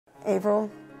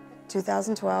April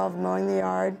 2012, mowing the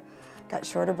yard, got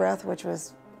short of breath, which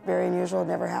was very unusual,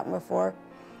 never happened before.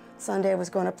 Sunday I was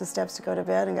going up the steps to go to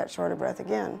bed and got short of breath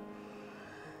again.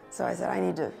 So I said, I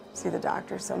need to see the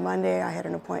doctor. So Monday I had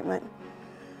an appointment,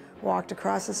 walked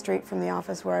across the street from the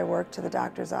office where I worked to the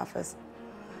doctor's office,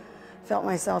 felt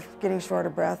myself getting short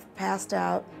of breath, passed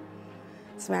out,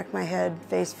 smacked my head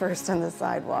face first on the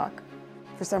sidewalk.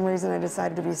 For some reason I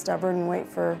decided to be stubborn and wait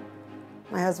for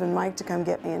my husband Mike to come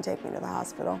get me and take me to the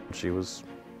hospital. She was,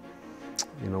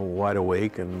 wide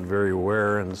awake and very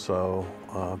aware, and so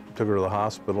took her to the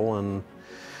hospital, and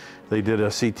they did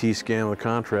a CT scan with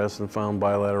contrast and found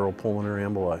bilateral pulmonary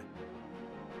emboli.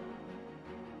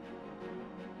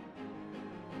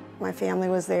 My family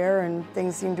was there and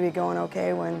things seemed to be going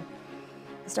okay when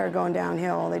it started going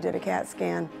downhill. They did a CAT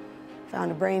scan,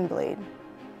 found a brain bleed.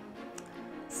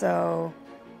 So,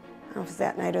 I don't know if it was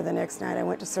that night or the next night, I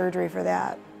went to surgery for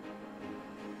that.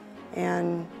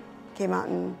 And came out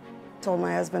and told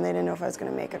my husband they didn't know if I was going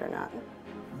to make it or not.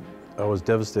 I was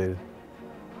devastated.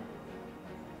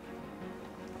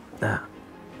 I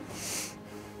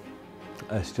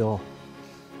still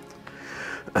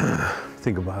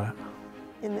think about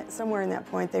it. Somewhere in that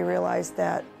point, they realized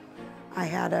that I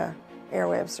had a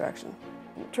airway obstruction.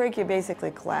 Trachea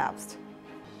basically collapsed.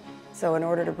 So in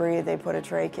order to breathe, they put a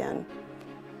trach in.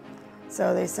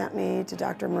 So they sent me to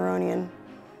Dr. Maronian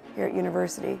here at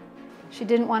university. She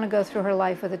didn't want to go through her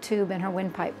life with a tube in her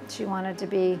windpipe. She wanted to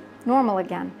be normal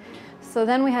again. So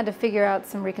then we had to figure out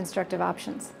some reconstructive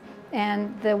options.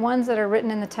 And the ones that are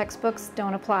written in the textbooks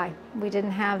don't apply. We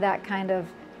didn't have that kind of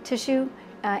tissue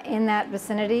in that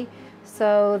vicinity.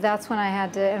 So that's when I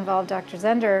had to involve Dr.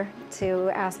 Zender to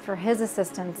ask for his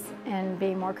assistance in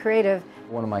being more creative.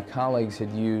 One of my colleagues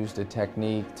had used a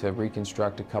technique to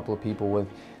reconstruct a couple of people with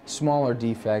smaller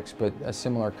defects, but a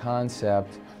similar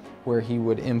concept, where he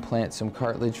would implant some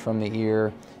cartilage from the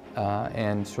ear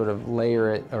and sort of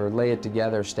layer it, or lay it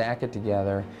together, stack it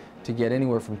together, to get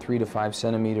anywhere from 3 to 5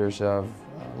 centimeters of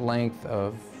length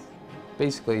of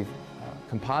basically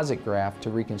composite graft to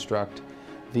reconstruct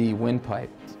the windpipe.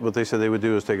 What they said they would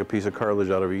do is take a piece of cartilage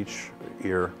out of each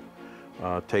ear,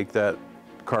 take that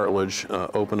cartilage,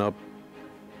 open up,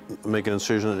 make an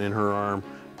incision in her arm,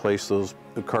 place those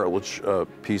cartilage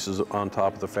pieces on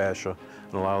top of the fascia,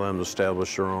 and allow them to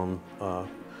establish their own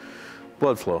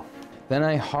blood flow. Then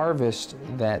I harvest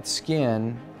that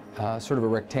skin, sort of a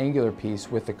rectangular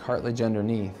piece with the cartilage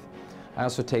underneath. I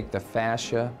also take the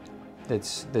fascia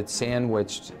that's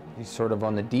sandwiched sort of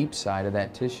on the deep side of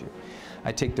that tissue.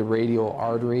 I take the radial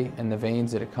artery and the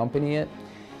veins that accompany it,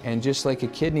 and just like a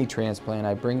kidney transplant,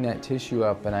 I bring that tissue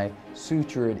up and I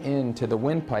suture it into the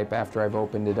windpipe after I've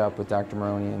opened it up with Dr.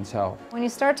 Maronian's help. When you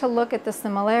start to look at the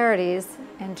similarities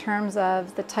in terms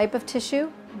of the type of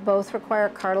tissue, both require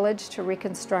cartilage to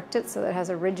reconstruct it so that it has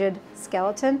a rigid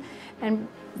skeleton, and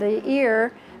the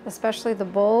ear, especially the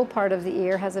bowl part of the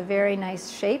ear, has a very nice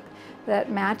shape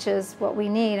that matches what we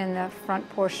need in the front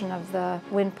portion of the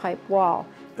windpipe wall.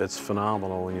 It's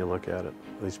phenomenal when you look at it.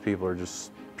 These people are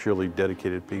just purely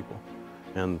dedicated people,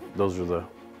 and those are the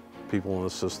people in the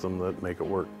system that make it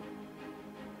work.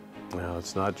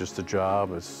 It's not just a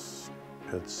job, it's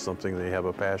something they have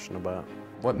a passion about.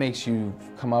 What makes you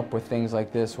come up with things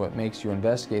like this, what makes you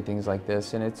investigate things like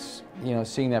this, and it's,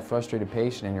 seeing that frustrated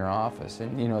patient in your office,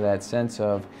 and, that sense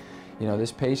of,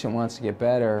 this patient wants to get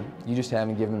better, you just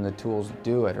haven't given them the tools to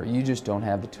do it, or you just don't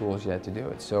have the tools yet to do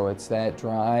it. So it's that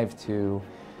drive to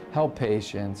help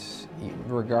patients,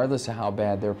 regardless of how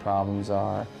bad their problems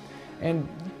are, and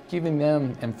giving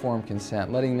them informed consent,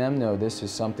 letting them know this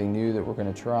is something new that we're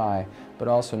going to try, but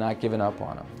also not giving up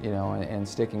on them, and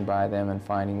sticking by them and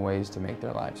finding ways to make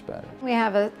their lives better. We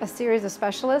have a series of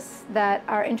specialists that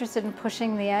are interested in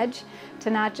pushing the edge to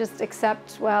not just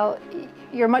accept, well,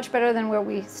 you're much better than where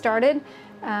we started,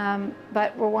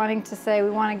 but we're wanting to say,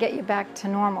 we want to get you back to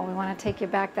normal. We want to take you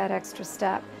back that extra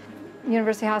step.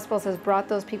 University Hospitals has brought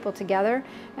those people together,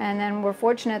 and then we're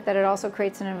fortunate that it also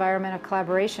creates an environment of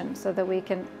collaboration so that we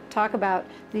can talk about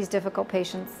these difficult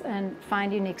patients and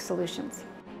find unique solutions.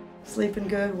 Sleeping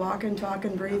good, walking,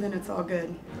 talking, breathing, it's all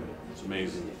good. It's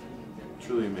amazing,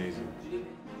 truly amazing.